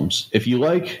Little Realms. If you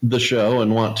like the show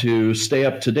and want to stay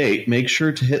up to date, make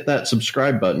sure to hit that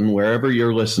subscribe button wherever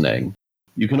you're listening.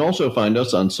 You can also find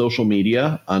us on social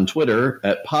media, on Twitter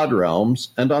at PodRealms,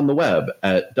 and on the web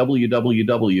at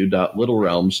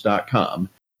www.littlerealms.com.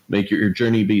 Make your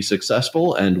journey be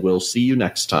successful, and we'll see you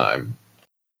next time.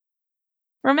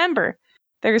 Remember,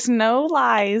 there's no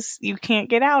lies you can't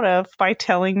get out of by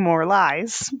telling more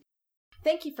lies.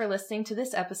 Thank you for listening to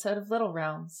this episode of Little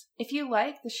Realms. If you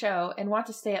like the show and want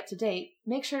to stay up to date,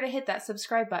 make sure to hit that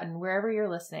subscribe button wherever you're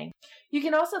listening. You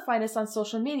can also find us on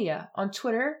social media, on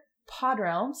Twitter,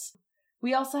 PodRealms,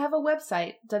 We also have a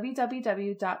website,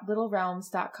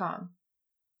 www.littlerealms.com.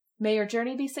 May your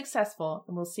journey be successful,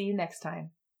 and we'll see you next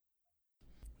time.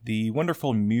 The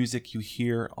wonderful music you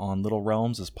hear on Little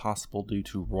Realms is possible due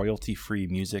to royalty-free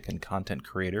music and content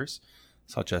creators,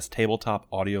 such as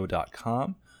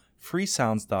tabletopaudio.com,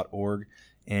 freesounds.org,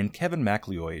 and Kevin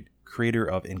MacLeod, creator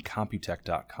of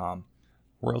incomputech.com.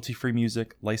 Royalty-free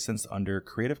music licensed under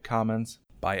Creative Commons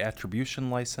by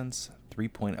Attribution License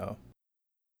 3.0.